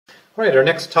All right, our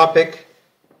next topic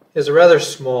is a rather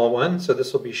small one, so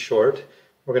this will be short.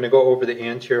 We're going to go over the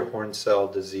anterior horn cell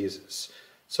diseases.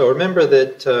 So remember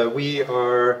that we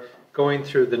are going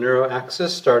through the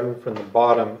neuroaxis starting from the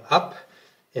bottom up.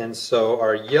 And so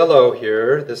our yellow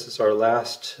here, this is our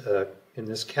last in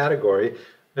this category.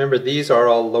 Remember, these are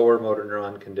all lower motor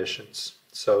neuron conditions.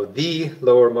 So the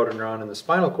lower motor neuron in the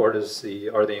spinal cord are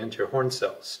the anterior horn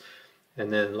cells.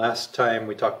 And then last time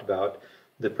we talked about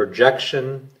the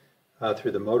projection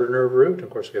through the motor nerve root. Of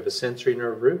course, we have a sensory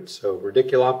nerve root, so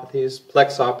radiculopathies,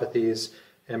 plexopathies,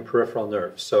 and peripheral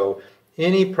nerves. So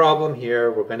any problem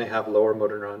here, we're going to have lower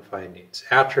motor neuron findings.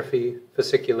 Atrophy,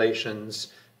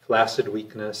 fasciculations, flaccid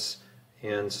weakness,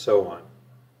 and so on.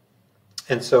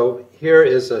 And so here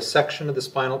is a section of the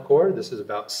spinal cord. This is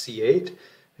about C8.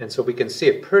 And so we can see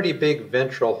a pretty big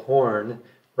ventral horn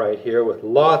right here with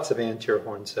lots of anterior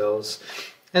horn cells.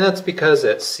 And that's because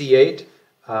at C8,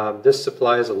 this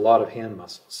supplies a lot of hand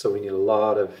muscles. So we need a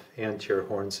lot of anterior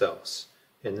horn cells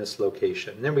in this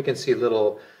location. And then we can see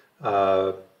little,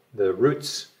 the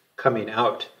roots coming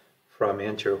out from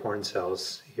anterior horn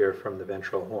cells here from the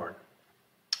ventral horn.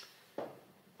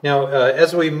 Now,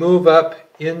 as we move up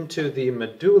into the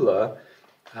medulla,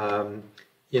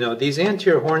 these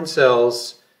anterior horn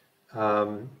cells,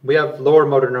 we have lower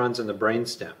motor neurons in the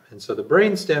brainstem. And so the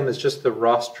brainstem is just the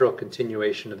rostral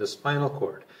continuation of the spinal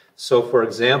cord. So for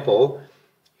example,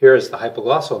 here is the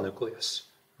hypoglossal nucleus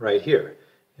right here.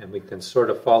 And we can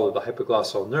sort of follow the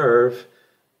hypoglossal nerve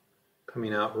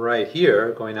coming out right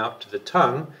here, going out to the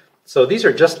tongue. So these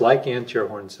are just like anterior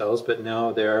horn cells, but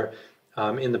now they're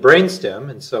in the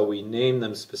brainstem, and so we name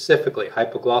them specifically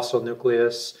hypoglossal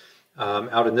nucleus.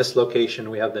 Out in this location,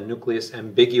 we have the nucleus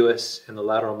ambiguus in the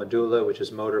lateral medulla, which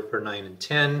is motor for 9 and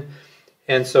 10.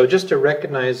 And so just to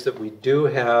recognize that we do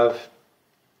have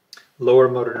lower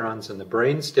motor neurons in the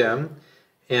brainstem,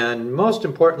 and most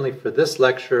importantly for this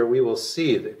lecture, we will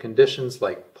see that conditions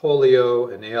like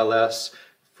polio and ALS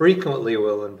frequently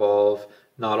will involve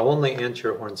not only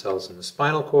anterior horn cells in the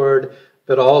spinal cord,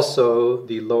 but also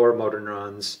the lower motor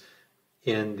neurons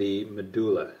in the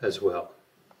medulla as well.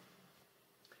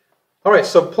 All right,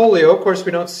 so polio, of course,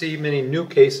 we don't see many new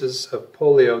cases of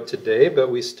polio today,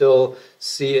 but we still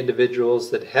see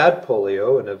individuals that had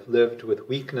polio and have lived with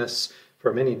weakness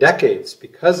for many decades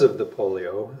because of the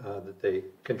polio that they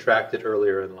contracted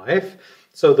earlier in life.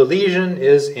 So the lesion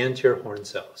is anterior horn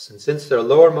cells. And since they're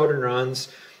lower motor neurons,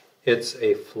 it's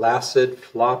a flaccid,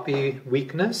 floppy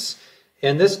weakness.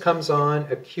 And this comes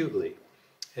on acutely.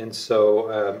 And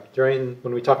so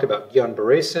when we talked about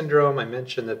Guillain-Barré syndrome, I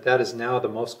mentioned that that is now the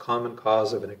most common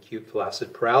cause of an acute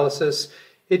flaccid paralysis.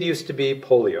 It used to be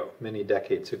polio many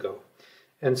decades ago.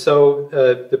 And so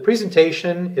the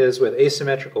presentation is with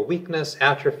asymmetrical weakness,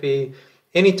 atrophy.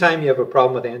 Anytime you have a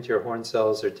problem with anterior horn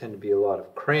cells, there tend to be a lot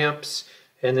of cramps.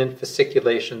 And then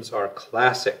fasciculations are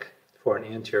classic for an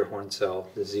anterior horn cell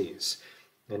disease.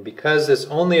 And because this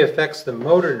only affects the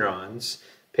motor neurons,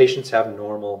 patients have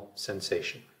normal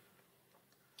sensation.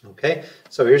 Okay,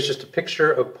 so here's just a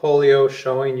picture of polio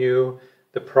showing you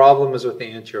the problem is with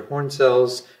the anterior horn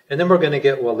cells, and then we're going to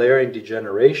get Wallerian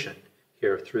degeneration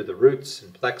here through the roots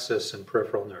and plexus and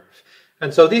peripheral nerve.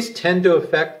 And so these tend to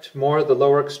affect more the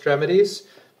lower extremities,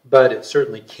 but it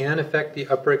certainly can affect the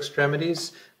upper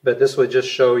extremities. But this would just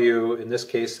show you, in this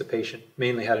case, the patient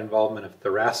mainly had involvement of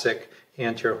thoracic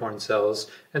anterior horn cells,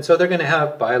 and so they're going to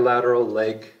have bilateral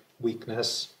leg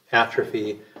weakness,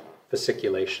 atrophy,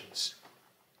 fasciculations.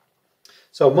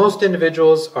 So most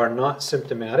individuals are not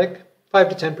symptomatic. 5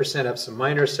 to 10% have some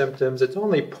minor symptoms. It's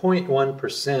only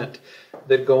 0.1%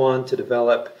 that go on to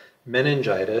develop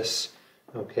meningitis,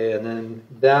 okay, and then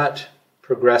that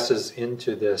progresses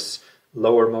into this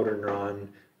lower motor neuron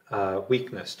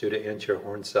weakness due to anterior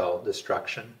horn cell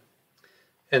destruction.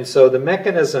 And so the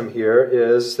mechanism here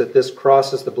is that this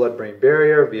crosses the blood-brain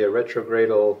barrier via retrograde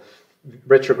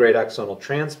axonal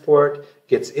transport,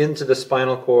 gets into the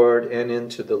spinal cord and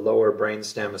into the lower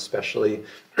brainstem, especially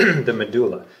the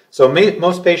medulla. So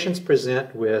most patients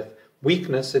present with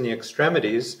weakness in the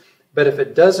extremities, but if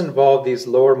it does involve these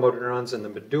lower motor neurons in the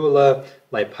medulla,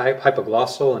 like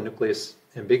hypoglossal and nucleus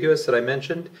ambiguus that I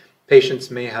mentioned,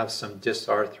 patients may have some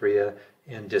dysarthria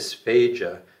and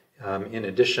dysphagia in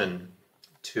addition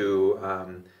to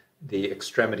the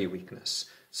extremity weakness.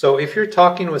 So if you're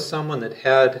talking with someone that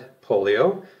had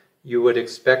polio, you would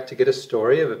expect to get a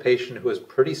story of a patient who was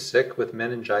pretty sick with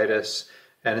meningitis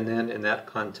and then in that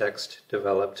context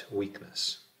developed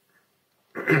weakness.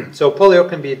 So polio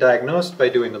can be diagnosed by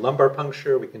doing a lumbar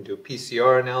puncture. We can do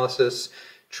PCR analysis.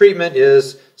 Treatment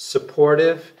is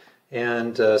supportive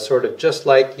and sort of just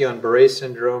like Guillain-Barré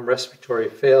syndrome, respiratory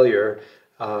failure,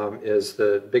 is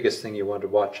the biggest thing you want to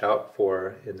watch out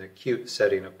for in the acute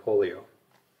setting of polio.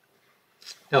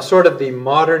 Now, sort of the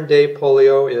modern day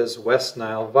polio is West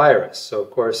Nile virus. So,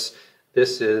 of course,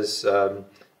 this is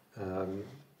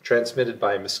transmitted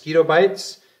by mosquito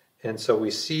bites. And so we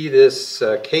see this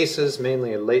cases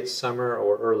mainly in late summer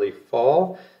or early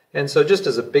fall. And so just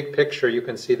as a big picture, you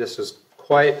can see this is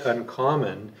quite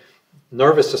uncommon.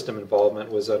 Nervous system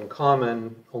involvement was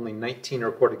uncommon, only 19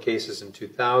 reported cases in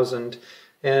 2000.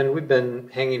 And we've been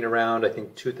hanging around, I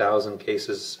think, 2,000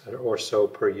 cases or so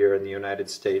per year in the United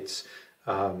States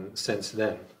since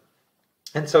then.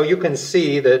 And so you can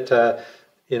see that,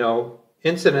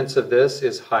 incidence of this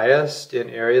is highest in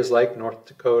areas like North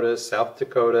Dakota, South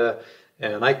Dakota,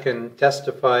 and I can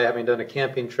testify, having done a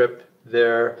camping trip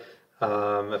there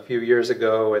a few years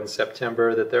ago in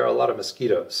September, that there are a lot of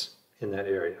mosquitoes in that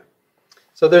area.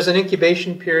 So there's an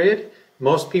incubation period.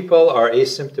 Most people are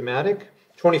asymptomatic.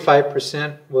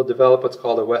 25% will develop what's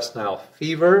called a West Nile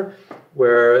fever,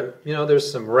 where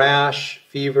there's some rash,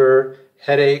 fever,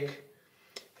 headache.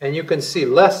 And you can see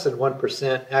less than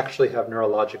 1% actually have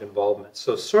neurologic involvement.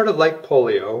 So sort of like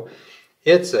polio,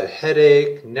 it's a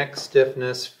headache, neck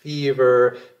stiffness,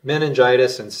 fever,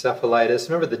 meningitis, encephalitis.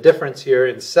 Remember the difference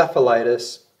here,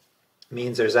 encephalitis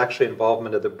means there's actually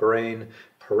involvement of the brain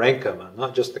parenchyma,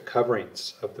 not just the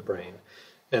coverings of the brain.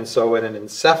 And so in an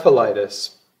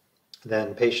encephalitis,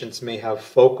 then patients may have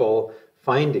focal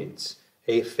findings,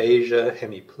 aphasia,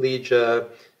 hemiplegia,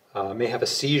 may have a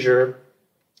seizure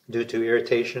due to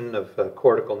irritation of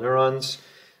cortical neurons.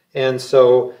 And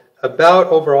so about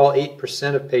overall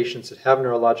 8% of patients that have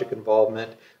neurologic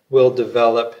involvement will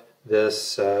develop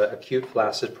this acute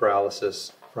flaccid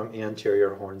paralysis from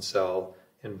anterior horn cell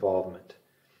involvement.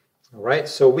 All right,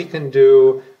 so we can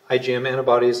do IgM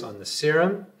antibodies on the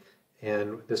serum,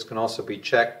 and this can also be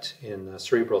checked in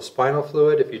cerebral spinal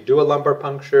fluid. If you do a lumbar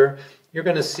puncture, you're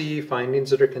going to see findings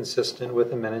that are consistent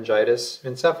with a meningitis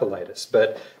encephalitis.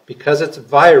 But because it's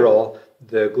viral,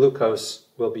 the glucose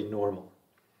will be normal.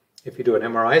 If you do an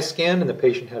MRI scan and the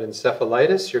patient had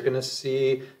encephalitis, you're going to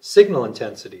see signal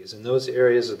intensities in those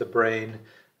areas of the brain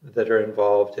that are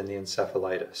involved in the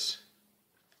encephalitis.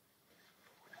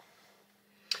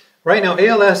 Right now,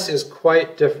 ALS is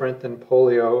quite different than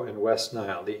polio and West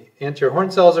Nile. The anterior horn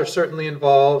cells are certainly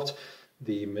involved.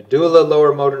 The medulla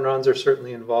lower motor neurons are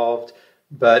certainly involved.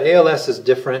 But ALS is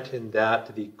different in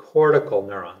that the cortical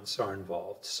neurons are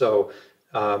involved. So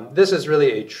this is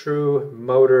really a true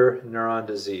motor neuron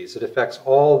disease. It affects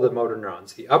all the motor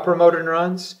neurons. The upper motor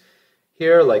neurons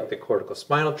here, like the cortical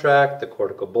spinal tract, the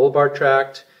cortical bulbar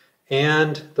tract,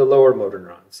 and the lower motor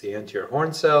neurons, the anterior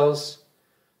horn cells,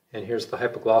 and here's the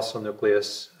hypoglossal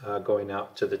nucleus going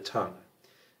out to the tongue.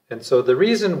 And so the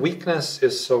reason weakness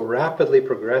is so rapidly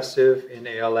progressive in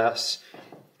ALS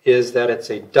is that it's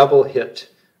a double hit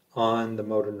on the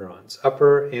motor neurons,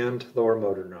 upper and lower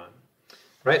motor neuron.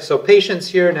 Right? So patients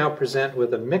here now present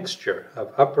with a mixture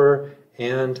of upper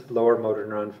and lower motor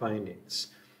neuron findings.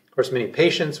 Of course, many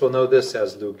patients will know this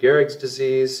as Lou Gehrig's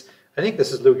disease. I think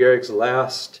this is Lou Gehrig's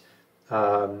last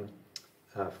photo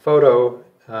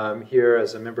here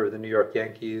as a member of the New York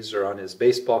Yankees or on his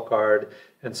baseball card.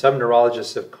 And some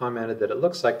neurologists have commented that it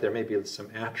looks like there may be some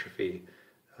atrophy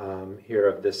here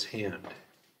of this hand.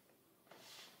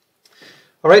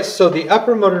 All right, so the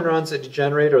upper motor neurons that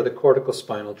degenerate are the cortical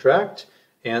spinal tract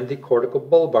and the cortical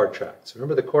bulbar tract. So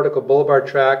remember, the cortical bulbar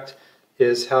tract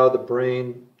is how the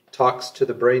brain talks to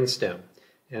the brainstem.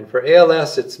 And for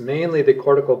ALS, it's mainly the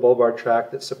cortical bulbar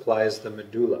tract that supplies the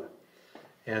medulla.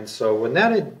 And so when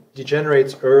that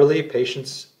degenerates early,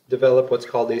 patients develop what's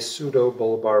called a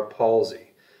pseudobulbar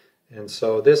palsy. And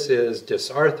so this is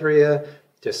dysarthria,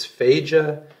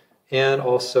 dysphagia, and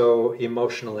also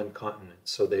emotional incontinence.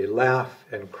 So they laugh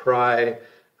and cry,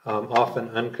 often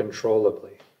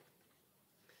uncontrollably.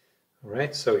 All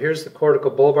right, so here's the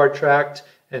cortical bulbar tract.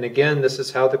 And again, this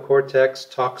is how the cortex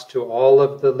talks to all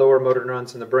of the lower motor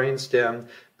neurons in the brainstem.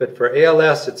 But for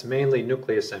ALS, it's mainly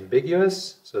nucleus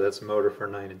ambiguous. So that's motor for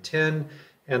 9 and 10,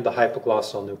 and the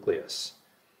hypoglossal nucleus.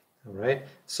 All right,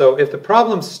 so if the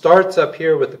problem starts up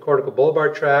here with the cortical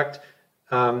bulbar tract,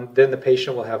 then the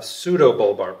patient will have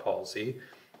pseudobulbar palsy.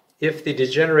 If the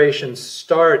degeneration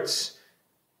starts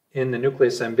in the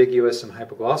nucleus ambiguous and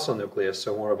hypoglossal nucleus,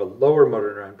 so more of a lower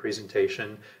motor neuron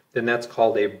presentation, then that's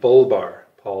called a bulbar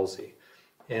palsy.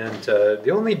 And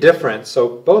the only difference, so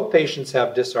both patients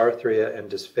have dysarthria and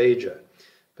dysphagia.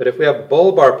 But if we have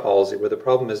bulbar palsy, where the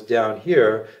problem is down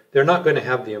here, they're not going to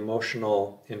have the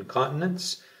emotional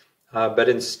incontinence, but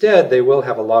instead they will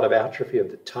have a lot of atrophy of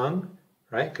the tongue,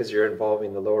 right? Because you're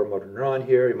involving the lower motor neuron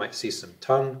here. You might see some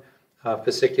tongue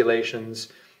fasciculations.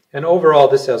 And overall,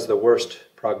 this has the worst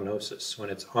prognosis when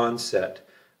it's onset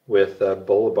with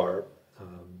bulbar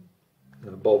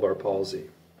palsy.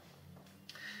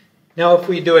 Now, if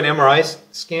we do an MRI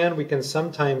scan, we can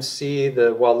sometimes see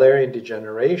the Wallerian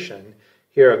degeneration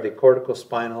here of the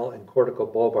corticospinal and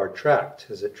corticobulbar tract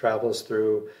as it travels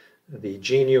through the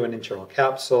genu and internal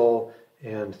capsule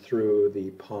and through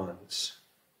the pons.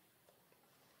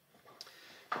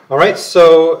 All right,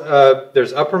 so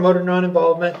there's upper motor neuron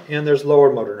involvement and there's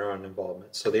lower motor neuron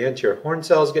involvement. So the anterior horn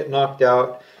cells get knocked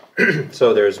out.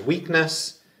 So there's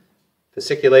weakness,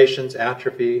 fasciculations,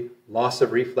 atrophy, loss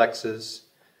of reflexes,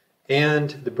 and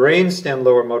the brainstem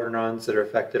lower motor neurons that are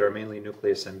affected are mainly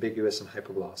nucleus ambiguous and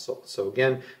hypoglossal. So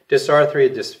again,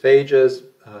 dysarthria, dysphagia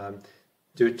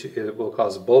it will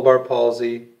cause bulbar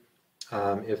palsy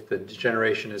if the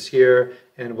degeneration is here,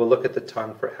 and we'll look at the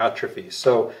tongue for atrophy.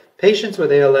 So patients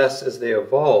with ALS, as they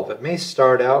evolve, it may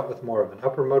start out with more of an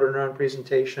upper motor neuron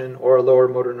presentation or a lower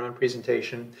motor neuron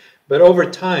presentation, but over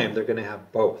time they're going to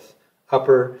have both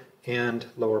upper and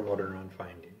lower motor neuron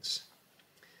findings.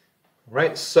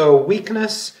 Right, so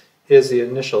weakness is the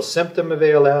initial symptom of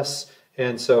ALS,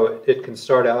 and so it can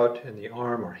start out in the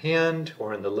arm or hand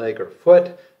or in the leg or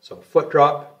foot. So foot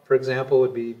drop, for example,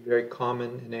 would be very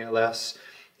common in ALS,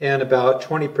 and about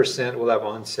 20% will have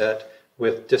onset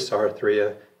with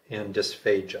dysarthria and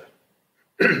dysphagia.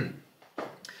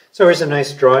 So here's a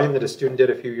nice drawing that a student did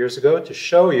a few years ago to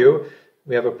show you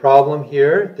we have a problem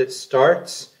here that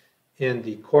starts in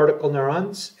the cortical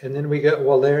neurons, and then we get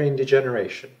Wallerian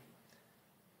degeneration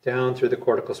down through the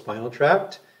cortical spinal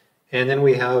tract, and then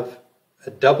we have a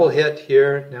double hit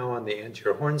here now on the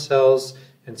anterior horn cells,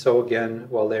 and so again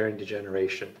Wallerian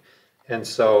degeneration. And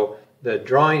so the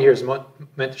drawing here is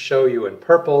meant to show you in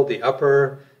purple the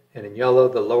upper and in yellow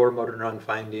the lower motor neuron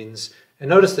findings. And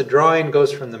notice the drawing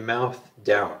goes from the mouth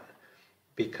down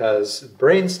because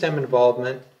brainstem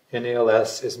involvement in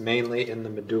ALS is mainly in the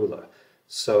medulla.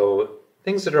 So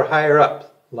things that are higher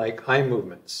up like eye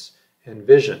movements and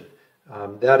vision,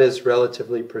 that is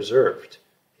relatively preserved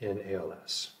in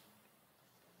ALS.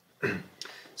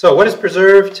 So what is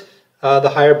preserved? The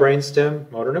higher brainstem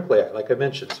motor nuclei, like I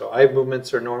mentioned. So eye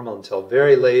movements are normal until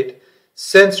very late.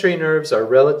 Sensory nerves are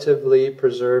relatively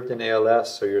preserved in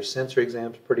ALS, so your sensory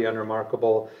exam is pretty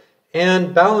unremarkable.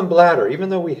 And bowel and bladder, even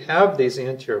though we have these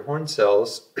anterior horn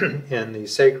cells in the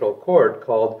sacral cord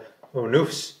called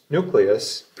onus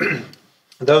nucleus,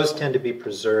 those tend to be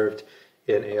preserved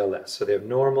in ALS. So they have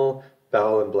normal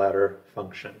bowel and bladder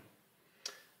function.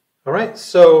 All right,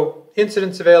 so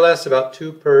incidence of ALS about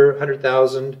 2 per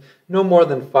 100,000. No more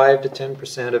than 5 to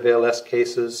 10% of ALS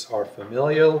cases are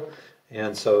familial.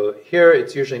 And so here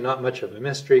it's usually not much of a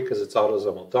mystery because it's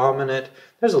autosomal dominant.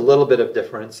 There's a little bit of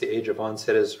difference. The age of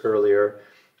onset is earlier.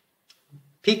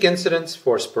 Peak incidence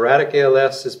for sporadic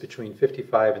ALS is between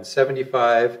 55 and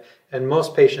 75, and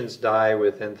most patients die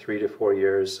within 3 to 4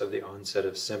 years of the onset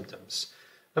of symptoms.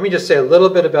 Let me just say a little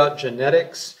bit about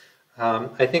genetics.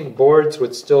 I think boards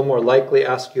would still more likely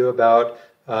ask you about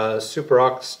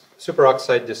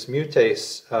superoxide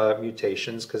dismutase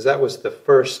mutations because that was the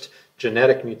first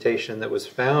genetic mutation that was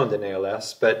found in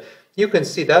ALS. But you can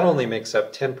see that only makes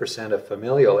up 10% of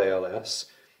familial ALS.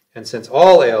 And since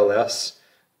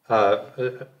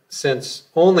since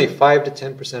only 5 to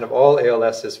 10% of all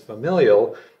ALS is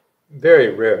familial, very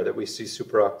rare that we see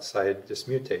superoxide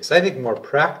dismutase. I think more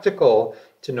practical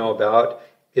to know about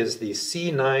is the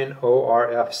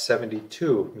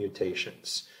C9ORF72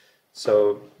 mutations.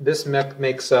 So this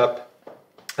makes up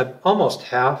almost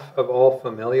half of all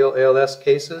familial ALS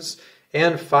cases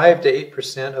and 5 to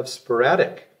 8% of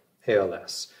sporadic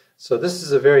ALS. So this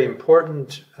is a very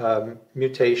important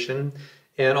mutation,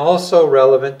 and also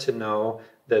relevant to know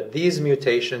that these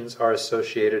mutations are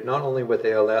associated not only with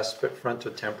ALS but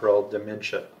frontotemporal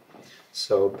dementia.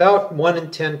 So about 1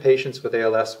 in 10 patients with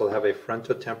ALS will have a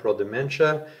frontotemporal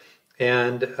dementia,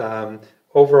 and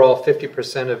overall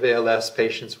 50% of ALS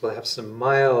patients will have some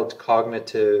mild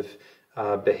cognitive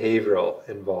behavioral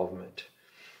involvement.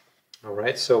 All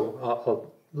right,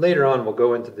 so later on we'll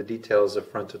go into the details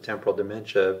of frontotemporal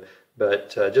dementia,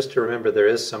 but just to remember there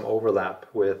is some overlap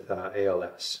with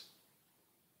ALS.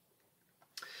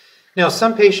 Now,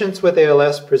 some patients with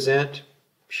ALS present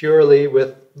purely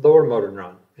with lower motor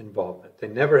neuron involvement. They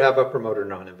never have upper motor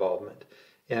neuron involvement.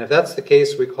 And if that's the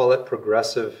case, we call it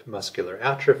progressive muscular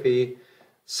atrophy.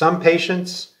 Some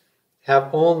patients have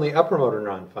only upper motor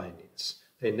neuron findings.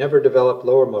 They never develop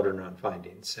lower motor neuron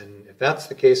findings. And if that's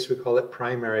the case, we call it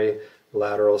primary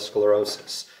lateral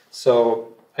sclerosis.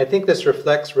 So I think this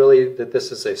reflects really that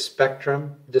this is a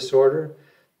spectrum disorder.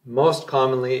 Most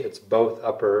commonly, it's both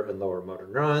upper and lower motor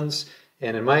neurons.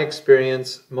 And in my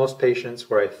experience, most patients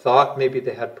where I thought maybe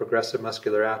they had progressive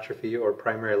muscular atrophy or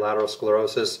primary lateral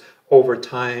sclerosis, over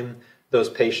time, those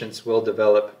patients will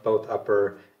develop both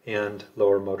upper and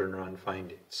lower motor neuron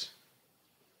findings.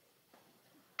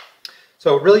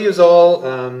 So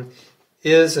riluzole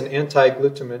is an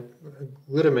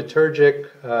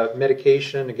anti-glutamatergic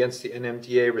medication against the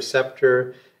NMDA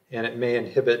receptor, and it may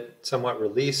inhibit somewhat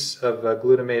release of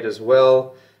glutamate as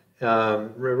well.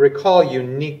 Recall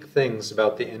unique things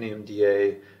about the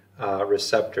NMDA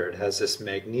receptor. It has this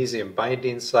magnesium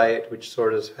binding site, which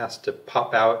sort of has to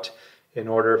pop out in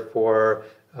order for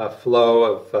a flow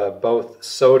of both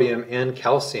sodium and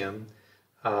calcium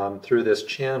through this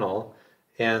channel.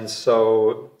 And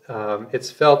so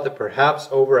it's felt that perhaps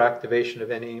overactivation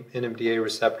of any NMDA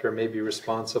receptor may be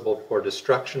responsible for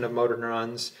destruction of motor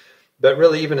neurons. But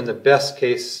really, even in the best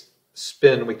case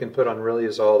spin, we can put on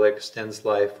riluzole that extends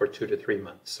life for 2 to 3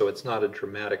 months. So it's not a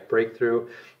dramatic breakthrough.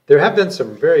 There have been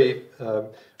some very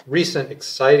recent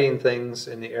exciting things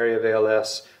in the area of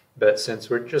ALS, but since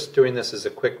we're just doing this as a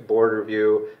quick board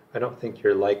review, I don't think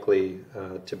you're likely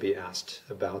to be asked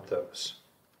about those.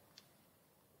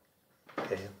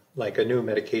 Okay. Like a new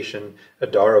medication,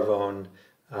 edaravone,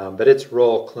 but its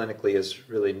role clinically has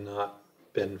really not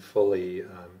been fully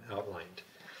outlined.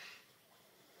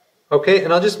 Okay,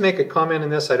 and I'll just make a comment on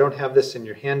this. I don't have this in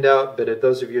your handout, but at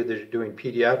those of you that are doing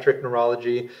pediatric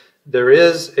neurology, there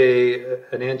is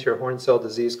an anterior horn cell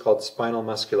disease called spinal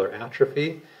muscular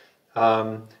atrophy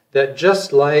that,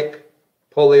 just like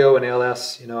polio and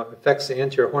ALS, affects the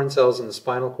anterior horn cells in the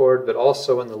spinal cord, but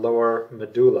also in the lower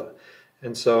medulla.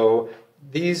 And so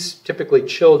these typically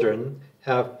children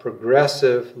have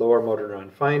progressive lower motor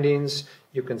neuron findings.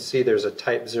 You can see there's a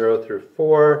type 0 through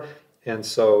 4, and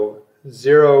so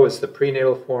 0 is the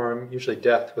prenatal form, usually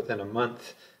death within a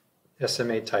month.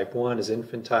 SMA type 1 is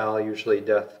infantile, usually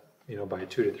death by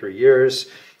 2 to 3 years.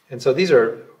 And so these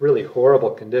are really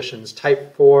horrible conditions.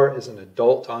 Type 4 is an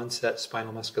adult onset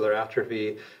spinal muscular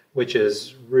atrophy, which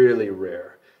is really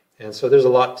rare. And so there's a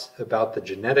lot about the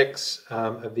genetics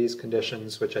of these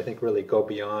conditions, which I think really go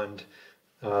beyond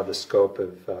the scope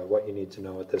of what you need to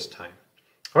know at this time.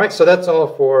 All right, so that's all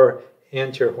for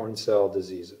anterior horn cell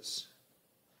diseases.